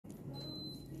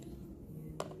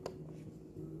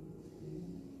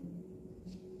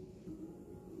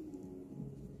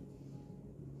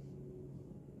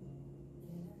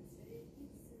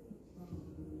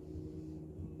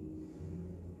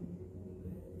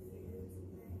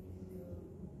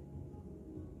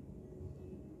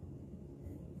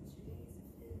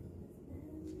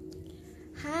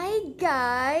Hey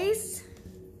guys!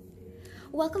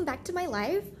 Welcome back to my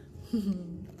live.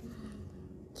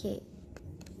 Okay,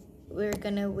 we're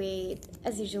gonna wait,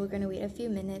 as usual, we're gonna wait a few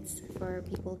minutes for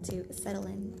people to settle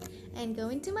in and go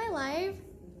into my live.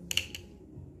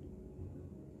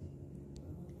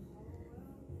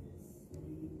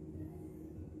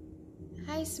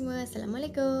 Hai semua,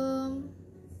 Assalamualaikum.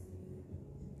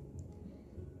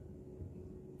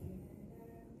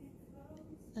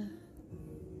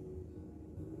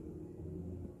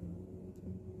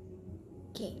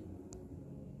 Okay,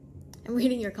 I'm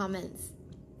reading your comments.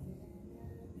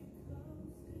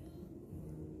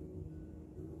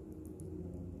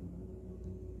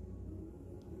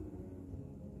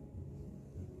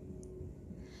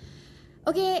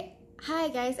 Okay, hi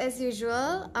guys, as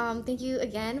usual, thank you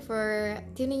again for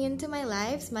tuning into my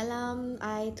live. Semalam,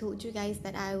 I told you guys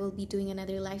that I will be doing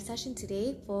another live session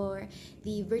today for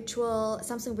the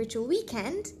Samsung Virtual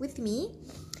Weekend with me.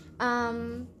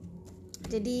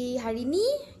 Jadi hari ni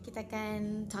kita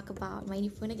akan talk about my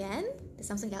new phone again, the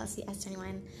Samsung Galaxy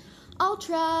S21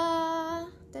 Ultra.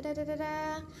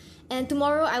 And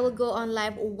tomorrow I will go on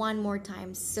live one more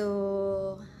time.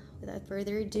 So without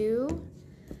further ado,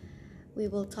 we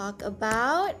will talk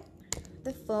about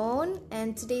the phone,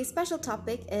 and today's special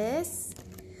topic is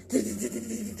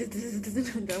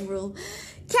drum roll,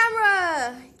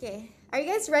 camera. Okay, are you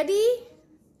guys ready?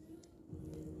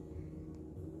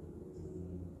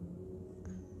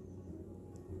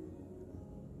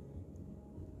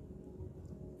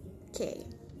 Okay,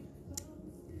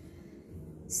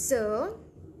 so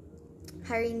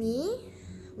hari ni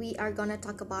we are gonna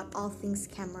talk about all things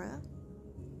camera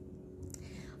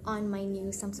on my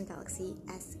new Samsung Galaxy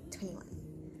S21.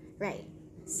 Right,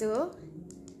 so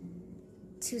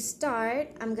to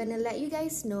start, I'm gonna let you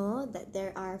guys know that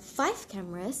there are 5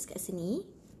 cameras kat sini.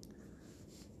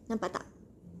 Nampak tak?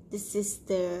 This is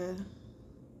the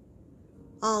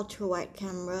ultra wide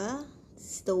camera,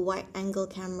 this is the wide angle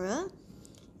camera,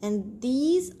 and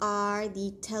these are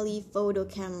the telephoto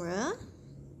camera,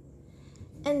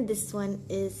 and this one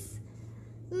is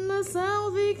the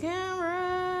selfie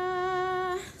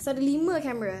camera. So ada 5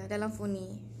 kamera dalam phone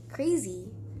ni.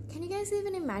 Crazy. Can you guys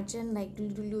even imagine, like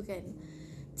dulu-dulu kan,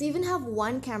 to even have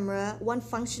one camera, one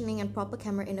functioning and proper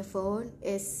camera in a phone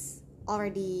is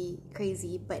already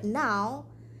crazy. But now,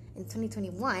 in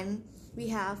 2021,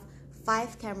 we have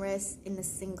 5 cameras in a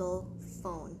single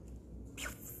phone.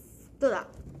 Betul tak?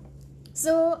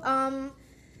 So,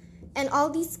 and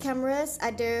all these cameras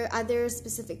ada other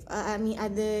specific,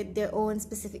 other their own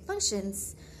specific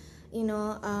functions. You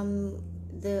know,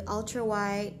 the ultra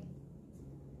wide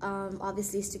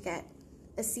obviously is to get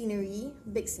a scenery,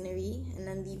 big scenery, and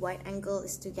then the wide angle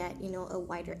is to get, you know, a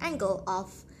wider angle of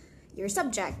your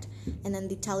subject, and then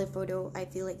the telephoto I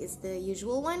feel like is the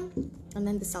usual one, and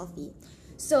then the selfie.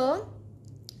 So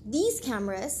these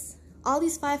cameras, all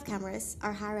these 5 cameras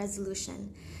are high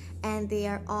resolution, and they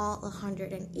are all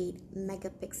 108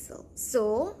 megapixel.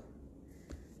 So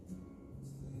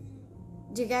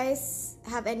do you guys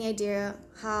have any idea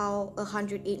how a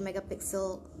 108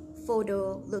 megapixel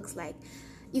photo looks like?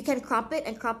 You can crop it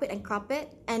and crop it and crop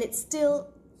it, and it's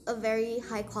still a very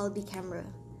high quality camera.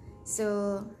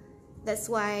 So that's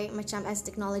why macam as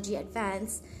technology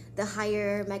advance, the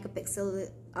higher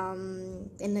megapixel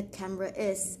in the camera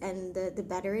is, and the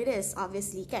better it is,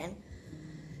 obviously can.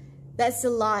 That's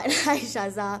a lot. Hi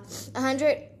Shaza.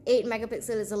 108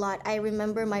 megapixel is a lot. I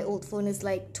remember my old phone is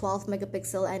like 12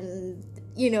 megapixel, and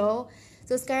you know,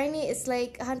 so sekarang ni it's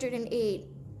like 108.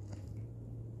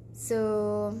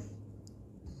 So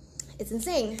it's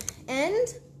insane. And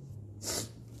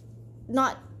it's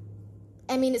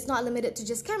not limited to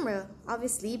just camera,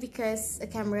 obviously, because a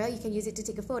camera, you can use it to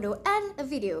take a photo and a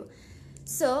video.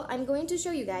 So I'm going to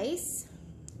show you guys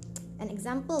an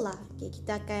example lah. Okay,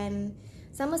 kita akan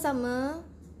sama-sama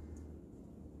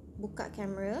buka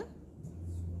kamera.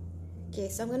 Okay,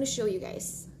 so I'm going to show you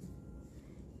guys.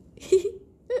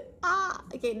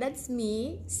 Okay, that's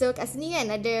me. So kat sini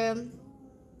kan ada,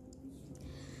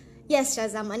 yes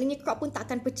Shazam, maknanya crop pun tak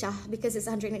akan pecah because it's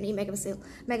 108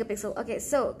 megapixel. Okay,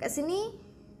 so kat sini,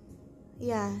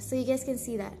 yeah, so you guys can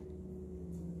see that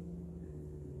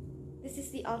this is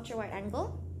the ultra wide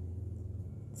angle.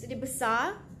 So dia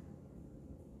besar,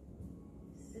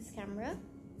 this camera,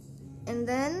 and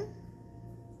then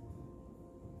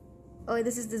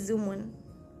this is the zoom one.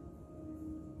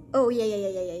 Oh yeah.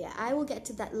 I will get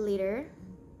to that later.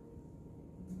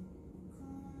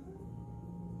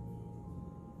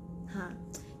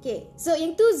 Okay, so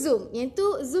yang tu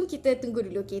zoom kita tunggu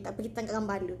dulu, okay? Tak apa, kita tangkap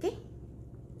gambar dulu, okay?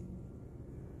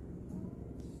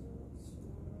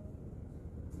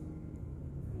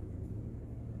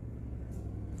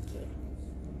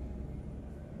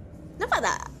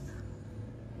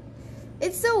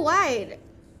 Right.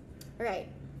 Right.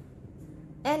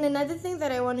 And another thing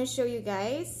that I want to show you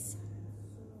guys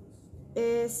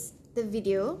is the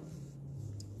video.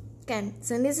 Okay,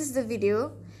 so this is the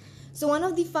video. So one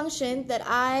of the functions that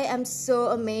I am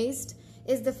so amazed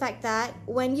is the fact that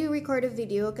when you record a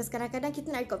video, because kadang-kadang kita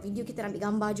nak record video, kita nak ambil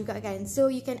gambar juga kan. So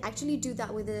you can actually do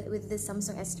that with the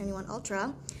Samsung S21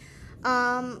 Ultra.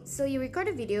 So you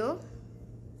record a video,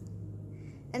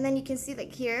 and then you can see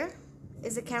like here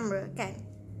is a camera, kan?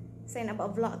 Saya nak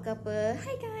buat vlog ke apa.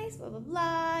 Hi guys, blah blah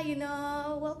blah, you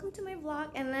know, welcome to my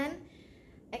vlog. And then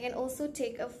I can also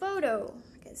take a photo.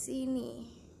 Kat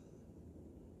sini.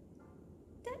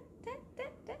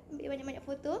 Ambil banyak-banyak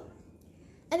foto.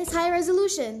 And it's high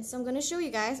resolution. So I'm going to show you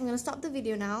guys. I'm going to stop the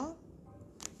video now.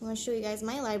 I'm going to show you guys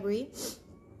my library.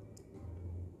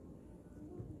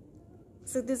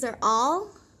 So these are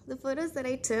all the photos that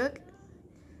I took.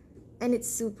 And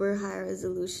it's super high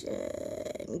resolution,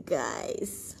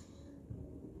 guys.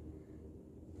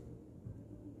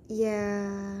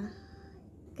 Yeah.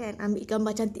 Kan ambil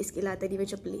gambar cantik sikit lah tadi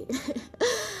macam pelik.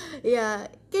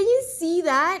 Yeah. Can you see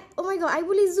that? Oh my god, I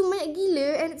boleh zoom banyak gila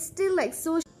and it's still like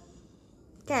so...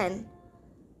 Kan?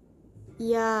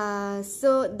 Yeah.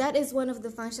 So that is one of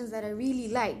the functions that I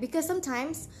really like. Because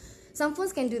sometimes some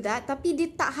phones can do that, tapi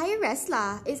dia tak high res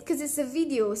lah. It's because it's a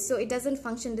video, so it doesn't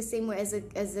function the same way as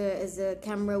a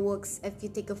camera works if you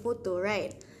take a photo,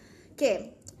 right?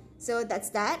 Okay, so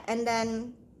that's that. And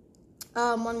then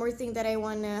one more thing that I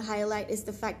want to highlight is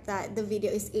the fact that the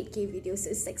video is 8K video,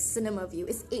 so it's like cinema view.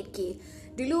 It's 8K.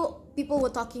 Dulu people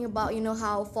were talking about, you know,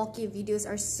 how 4K videos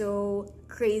are so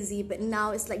crazy, but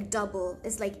now it's like double.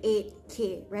 It's like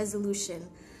 8K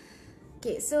resolution.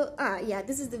 Okay, so yeah,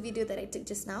 this is the video that I took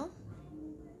just now.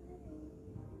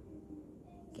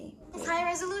 Okay, it's high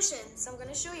resolution, so I'm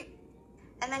gonna show you.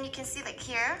 And then you can see like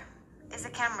here is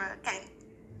a camera. Okay,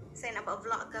 saya nak buat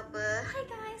vlog ke apa. Hi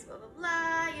guys, blah blah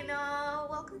blah, you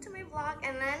know, welcome to my vlog.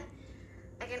 And then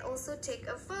I can also take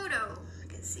a photo. You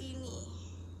can see me.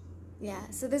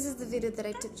 Yeah, so this is the video that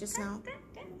I took just now.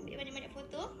 Ambil banyak-banyak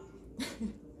foto.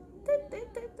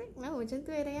 No, macam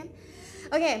tu kan.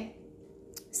 Okay.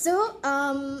 So,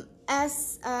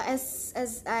 as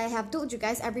I have told you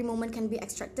guys, every moment can be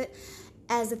extracted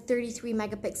as a 33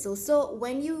 megapixel. So,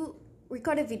 when you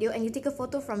record a video and you take a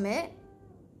photo from it,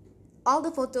 all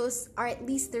the photos are at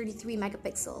least 33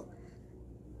 megapixel.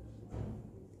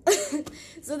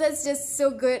 So that's just so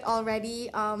good already,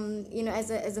 you know,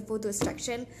 as a photo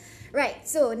extraction. Right,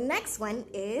 so next one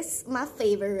is my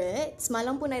favorite.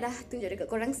 Semalam pun I dah tunjuk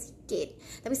dekat korang sikit.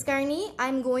 Tapi sekarang ni,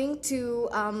 I'm going to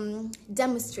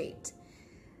demonstrate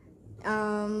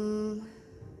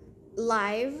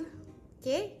live.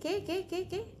 Okay.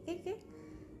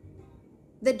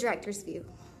 The director's view,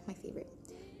 my favorite.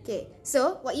 Okay,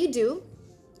 so what you do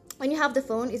when you have the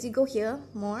phone is you go here,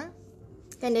 more.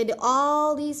 And they do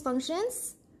all these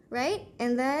functions, right?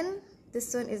 And then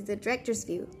this one is the director's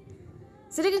view.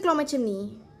 So dia akan keluar macam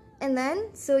ni. And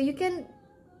then, so you can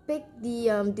pick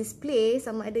the display,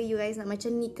 sama ada you guys nak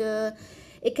macam ni ke.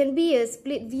 It can be a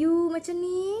split view macam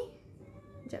ni.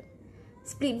 Sekejap.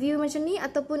 Split view macam ni,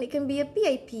 ataupun it can be a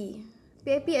PIP.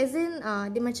 PIP as in,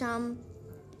 dia macam,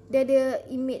 dia ada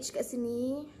image kat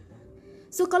sini.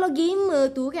 So kalau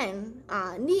gamer tu kan,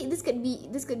 this could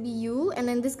be you, and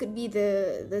then this could be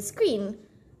the screen.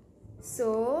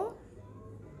 So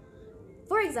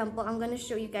for example, I'm going to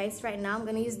show you guys right now. I'm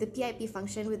going to use the PIP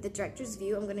function with the director's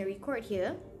view. I'm going to record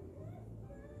here.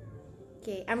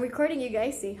 Okay, I'm recording you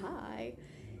guys. Say hi.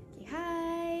 Okay,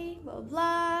 hi. Blah, blah,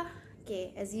 blah.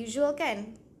 Okay, as usual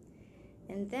kan.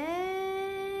 And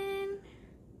then...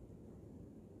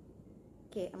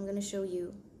 Okay, I'm going to show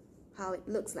you how it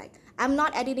looks like. I'm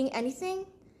not editing anything.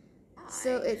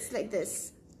 So it's like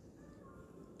this.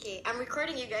 Okay, I'm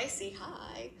recording you guys. Say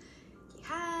hi.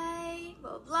 Hi,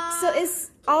 blah blah. So it's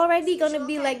already gonna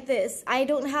be like this. I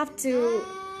don't have to.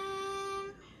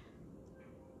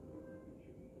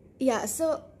 Yeah,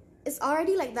 so it's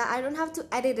already like that. I don't have to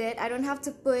edit it. I don't have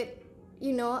to put,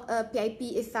 you know, a PIP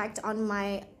effect on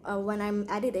my when I'm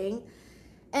editing,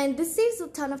 and this saves a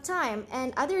ton of time.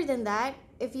 And other than that,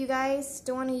 if you guys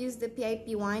don't want to use the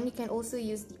PIP one, you can also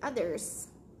use the others.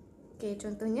 Okay,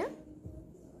 contohnya.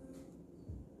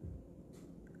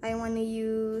 I want to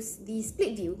use the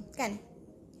split view, kan?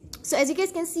 So as you guys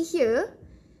can see here,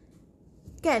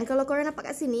 kan, kalau korang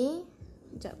nampak kat sini,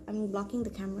 sekejap, I'm blocking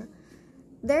the camera.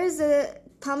 There's a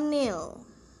thumbnail.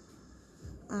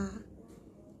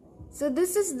 So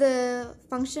this is the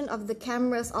function of the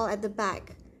cameras all at the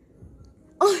back.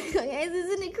 Oh my god, guys,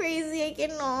 isn't it crazy? I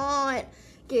cannot.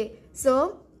 Okay,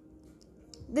 so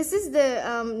this is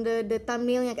the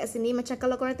thumbnail yang kat sini. Macam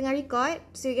kalau korang tengah record,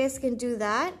 so you guys can do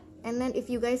that. And then if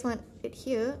you guys want it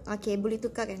here, okay, boleh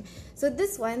tukar kan. So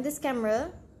this one, this camera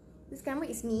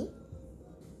is me.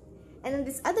 And then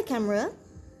this other camera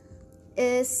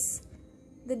is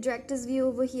the director's view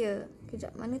over here.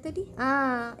 Kejap, mana tadi?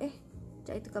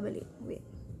 Sekejap, I tukar balik. Wait.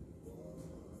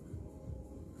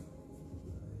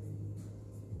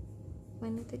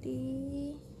 Mana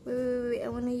tadi? Wait. I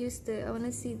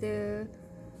wanna see the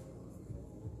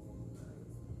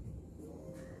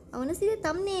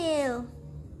thumbnail.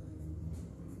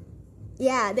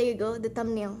 Yeah, there you go, the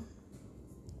thumbnail.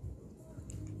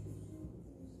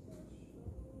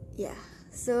 Yeah,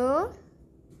 so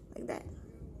like that.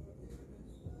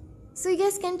 So you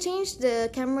guys can change the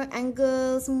camera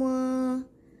angle semua.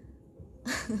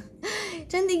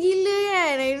 Cantik gila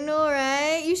kan? I know,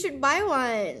 right? You should buy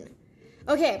one.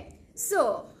 Okay,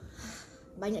 so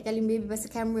banyak kali baby pasal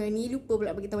kamera ni, lupa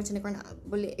pula beritahu macam mana korang nak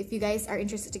boleh. If you guys are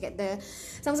interested to get the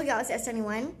Samsung Galaxy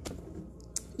S21,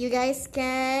 you guys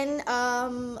can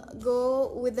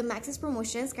go with the Maxis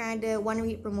promotion. Sekarang ada 1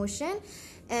 ringgit promotion,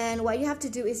 and what you have to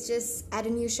do is just add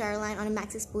a new share line on a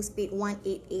Maxis postpaid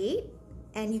 188,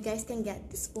 and you guys can get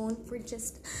this phone for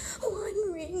just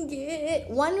 1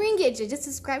 ringgit. 1 ringgit je. Just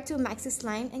subscribe to a Maxis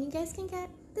line and you guys can get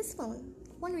this phone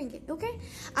 1 ringgit. Okay,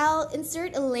 I'll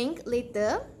insert a link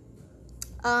later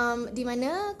di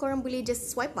mana korang boleh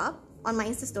just swipe up on my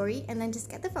Insta story and then just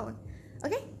get the phone.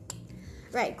 Okay,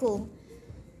 right, cool.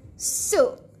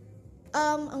 So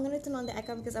I'm gonna turn on the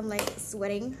aircon because I'm like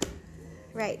sweating.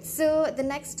 Right, so the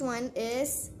next one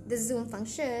is the zoom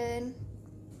function.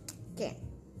 Okay.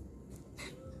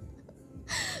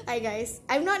 Hi guys,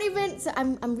 I'm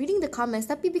reading the comments,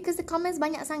 tapi because the comments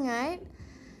banyak sangat,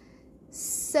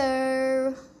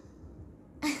 so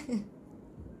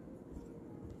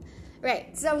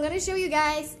right, so I'm gonna show you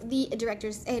guys the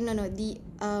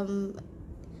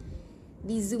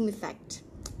zoom effect.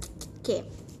 Okay,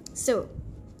 so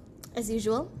as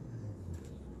usual,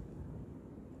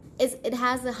 it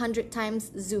has 100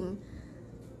 times zoom.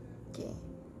 Okay,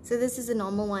 so this is a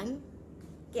normal one.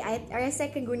 Okay, I rasa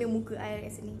I akan guna muka I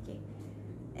kat sini. Okay,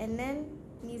 and then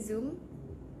ni zoom.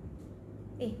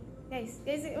 Guys,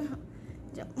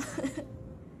 jom.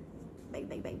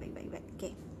 back.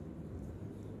 Okay.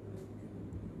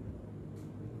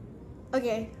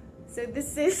 Okay, so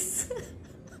this is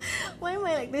why am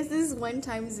I like this? This is 1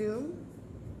 time zoom,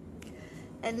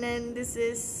 and then this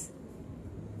is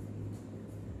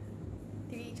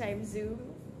 3 times zoom,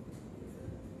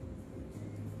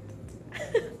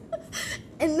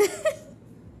 and then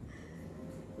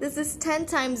this is 10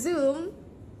 times zoom.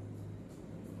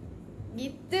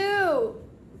 Gitu.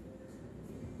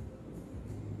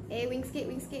 Wing sikit.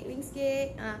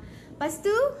 Lepas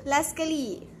tu last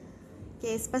kali.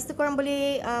 Okay, lepas tu korang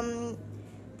boleh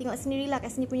tengok sendiri lah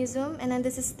kat sini punya zoom. And then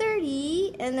this is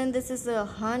 30. And then this is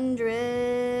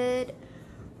 100.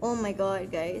 Oh my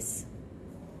god, guys.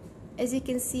 As you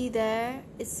can see there,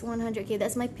 it's 100. Okay,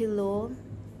 that's my pillow.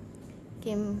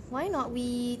 Okay, why not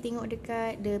we tengok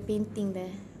dekat the painting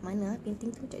there. Mana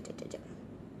painting tu? Sekejap.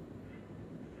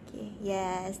 Okay,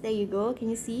 yes, there you go.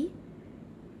 Can you see?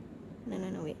 No,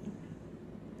 wait.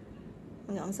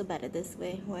 Oh my god, I'm so bad at this.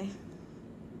 Wait.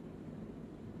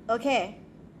 Okay,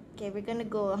 we're gonna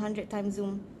go 100 times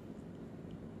zoom.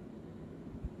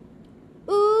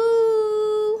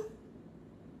 Ooh.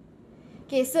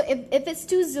 Okay, so if it's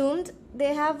too zoomed,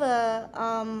 they have a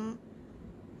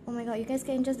oh my god, you guys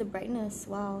can adjust the brightness.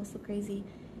 Wow, so crazy.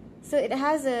 So it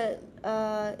has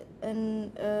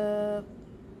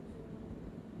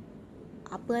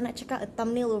apa nak cakap, a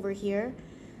thumbnail over here,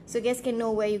 so you guys can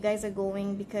know where you guys are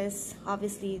going, because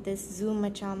obviously this zoom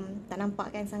macam tak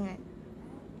nampak kan sangat.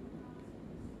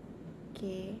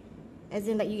 Okay, as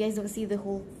in like you guys don't see the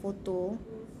whole photo.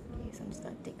 Okay, so I'm just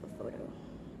gonna take a photo.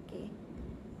 Okay,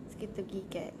 let's get the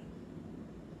geek at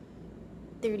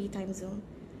 30 times zoom.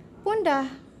 Pun dah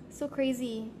so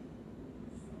crazy.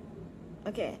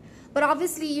 Okay, but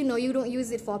obviously you know you don't use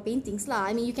it for paintings lah.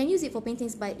 I mean you can use it for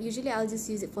paintings, but usually I'll just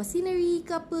use it for scenery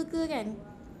ke apa ke kan.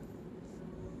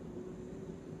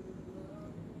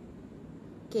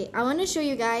 Okay, I want to show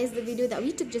you guys the video that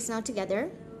we took just now together.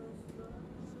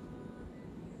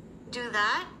 Do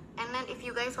that, and then if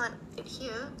you guys want it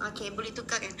here, okay, boleh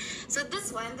tukar kan. So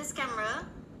this camera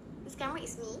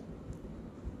is me,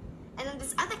 and then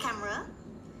this other camera,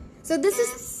 so this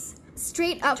is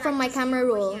straight up from my camera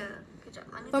roll,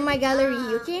 from my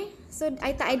gallery. Okay, so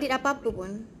I tak edit apa-apa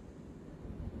pun.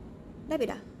 Dah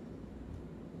habis dah?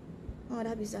 Oh,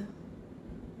 dah habis dah.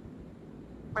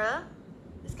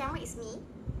 This camera is me,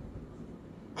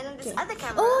 And then this other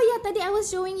camera. Oh yeah, tadi I was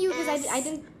showing you because I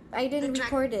didn't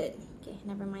record it. Okay,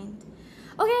 never mind.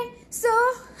 Okay, so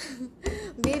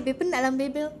baby, penat lah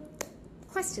baby.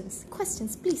 Questions,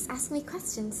 please ask me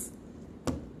questions.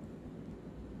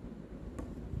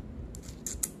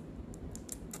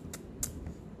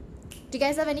 Do you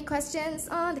guys have any questions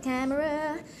on the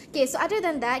camera? Okay, so other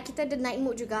than that, kita ada night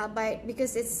mode juga, but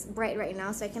because it's bright right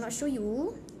now, so I cannot show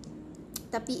you.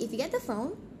 Tapi if you get the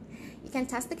phone, you can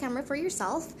test the camera for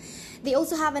yourself. They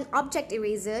also have an object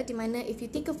eraser, di mana if you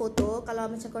take a photo, kalau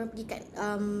macam korang pergi kat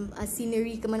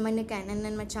scenery ke mana-mana kan, and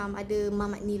then macam ada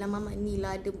mamat ni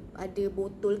lah, ada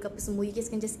botol ke apa semua, you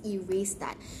guys can just erase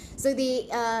that. So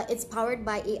it's powered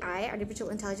by AI,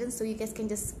 artificial intelligence, so you guys can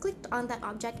just click on that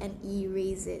object and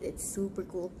erase it. It's super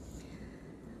cool.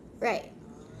 Right.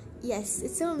 Yes,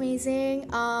 it's so amazing.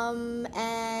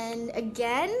 And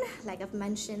again, like I've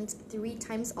mentioned 3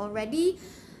 times already.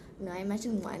 No, I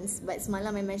mentioned once, but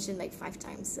semalam I mentioned like 5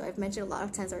 times. So I've mentioned a lot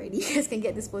of times already. You guys can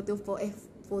get this You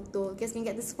guys can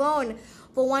get this phone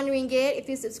for RM1 if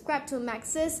you subscribe to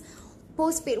Max's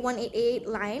postpaid 188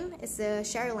 line. It's a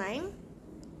share line,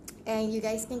 and you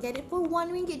guys can get it for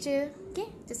RM1 je. Okay,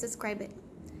 just subscribe it.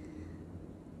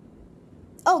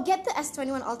 Oh, get the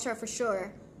S21 Ultra for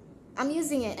sure. I'm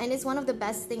using it, and it's one of the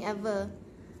best thing ever.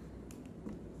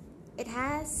 It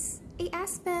has a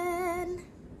S Pen.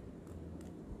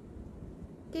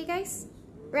 Okay guys,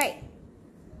 right,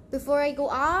 before I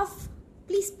go off,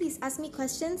 please ask me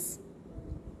questions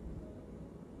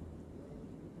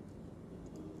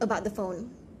about the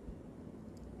phone.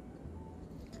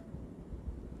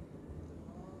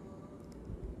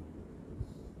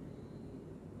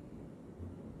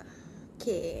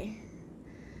 Okay.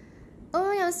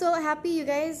 Oh, I'm so happy you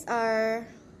guys are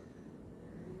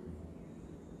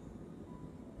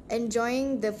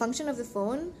enjoying the function of the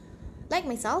phone, like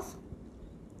myself.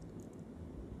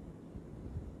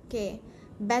 Okay,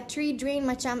 battery drain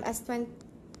macam S20.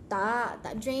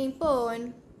 Tak drain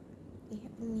pun.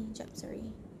 Ni, jap, sorry.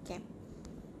 Okay.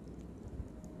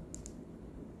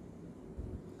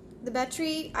 The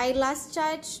battery, I last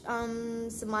charged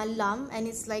semalam and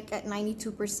it's like at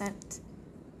 92%.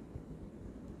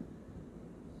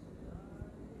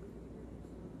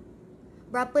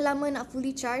 Berapa lama nak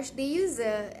fully charge? They use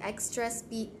a extra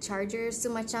speed charger.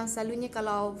 So macam selalunya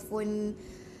kalau phone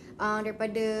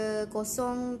daripada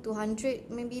 0 to 100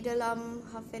 maybe dalam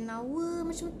half an hour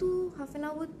macam tu, half an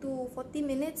hour to 40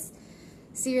 minutes.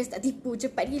 Serious, tak tipu,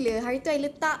 cepat gila. Hari tu I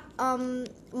letak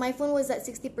my phone was at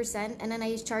 60% and then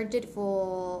I charged it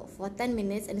for 10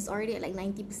 minutes and it's already at like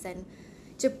 90%.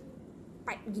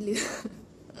 Cepat gila.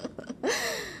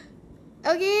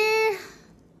 Okay,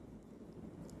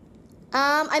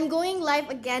 I'm going live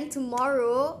again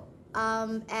tomorrow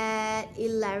at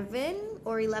 11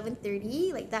 or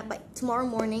 11:30 like that, but tomorrow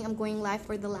morning I'm going live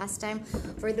for the last time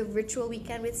for the virtual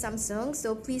weekend with Samsung,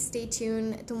 so please stay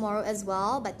tuned tomorrow as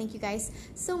well. But thank you guys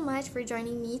so much for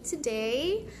joining me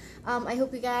today. I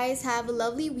hope you guys have a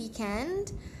lovely weekend.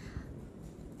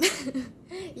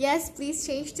 Yes, please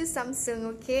change to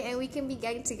Samsung, okay, and we can be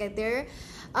getting together.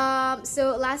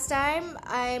 So last time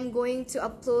I'm going to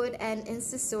upload an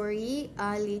Insta story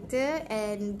later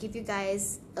and give you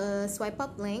guys a swipe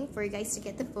up link for you guys to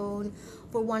get the phone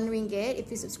for RM1 if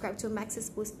you subscribe to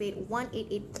Max's postpaid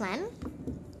 188 plan.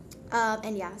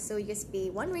 And yeah, so you guys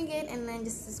pay RM1 and then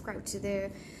just subscribe to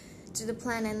the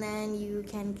plan, and then you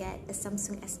can get a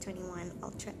Samsung S21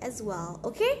 Ultra as well.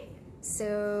 Okay,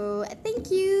 so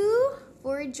thank you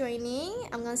for joining.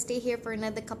 I'm gonna stay here for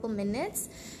another couple minutes.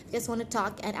 If you guys want to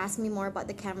talk and ask me more about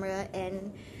the camera,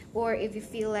 or if you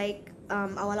feel like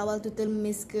awal-awal tu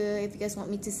termiss ke, if you guys want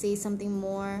me to say something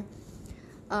more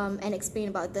and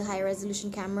explain about the high resolution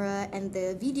camera and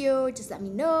the video, just let me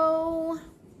know.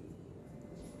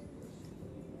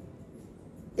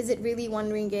 Is it really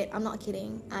RM1? I'm not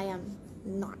kidding. I am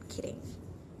not kidding.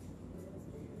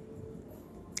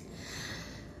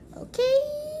 Okay.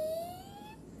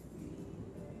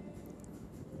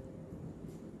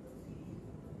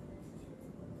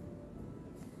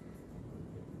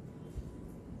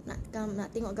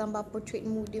 Nak tengok gambar portrait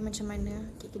mode dia macam mana.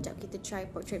 Okay, kejap kita try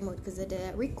portrait mode because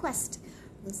ada request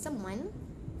from someone.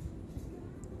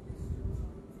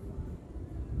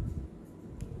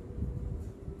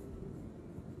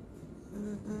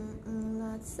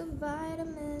 Lots of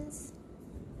vitamins.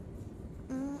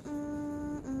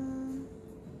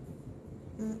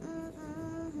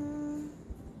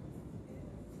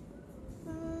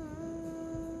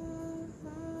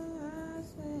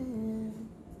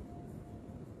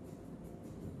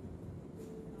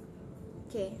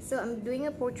 Okay, so I'm doing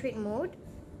a portrait mode.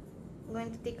 I'm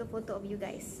going to take a photo of you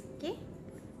guys. Okay,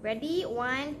 Ready?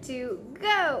 1, 2,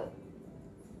 go!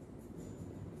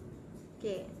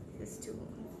 Okay, this 2.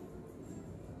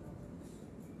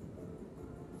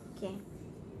 Okay.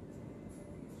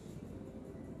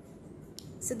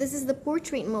 So this is the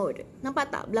portrait mode.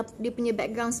 Nampak tak? Dia punya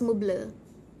background semua blur.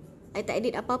 I tak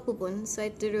edit apa-apa pun. So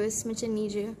I terus macam ni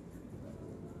je.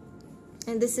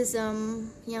 And this is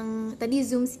yang tadi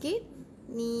zoom sikit.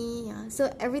 Ni, yeah. So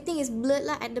everything is blurred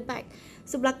lah at the back.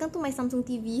 So belakang tu my Samsung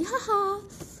TV. Haha.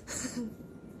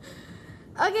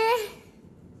 Okay.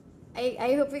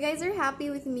 I hope you guys are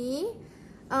happy with me.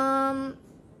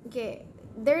 Okay.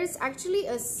 There's actually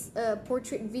a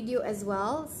portrait video as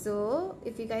well. So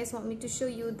if you guys want me to show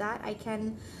you that, I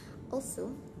can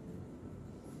also.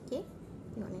 Okay.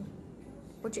 Tengok ni.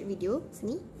 Portrait video.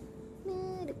 Sini.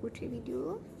 Nah, ada portrait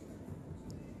video.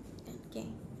 Okay.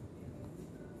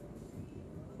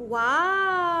 Wow.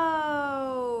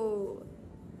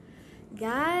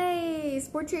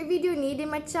 Guys, portrait video ni dia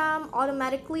macam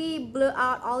automatically blur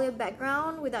out all your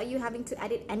background without you having to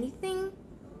edit anything.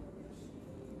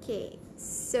 Okay.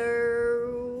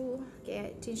 So, okay,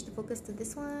 I change the focus to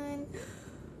this one.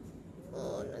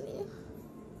 Oh, no.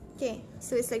 Okay,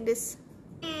 so it's like this.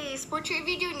 This portrait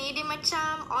video ni dia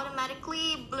macam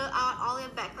automatically blur out all your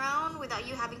background without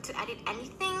you having to edit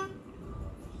anything.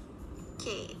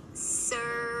 Okay, so,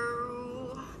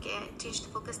 okay, I change the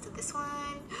focus to this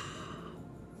one.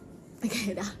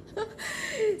 Okay, dah.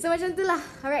 So macam tu lah.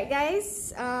 Alright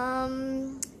guys,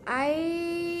 I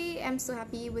am so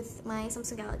happy with my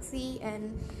Samsung Galaxy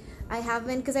and I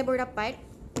haven't, because I baru dapat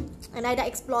and I dah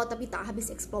explore tapi tak habis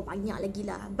explore banyak lagi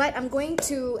lah. But I'm going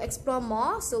to explore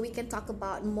more so we can talk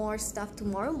about more stuff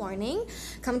tomorrow morning.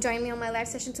 Come join me on my live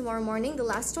session tomorrow morning, the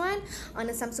last one on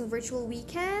a Samsung virtual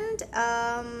weekend.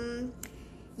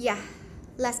 Yeah.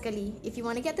 Last kali, if you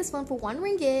want to get this phone for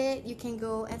RM1, you can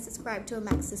go and subscribe to a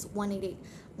Maxis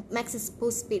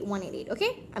Postpaid 188.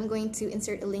 Okay, I'm going to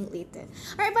insert a link later.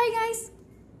 All right, bye guys.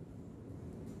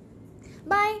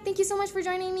 Bye. Thank you so much for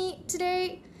joining me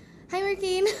today. Hi,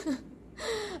 Merkin.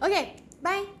 Okay,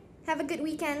 bye. Have a good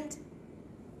weekend.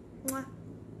 Mwah.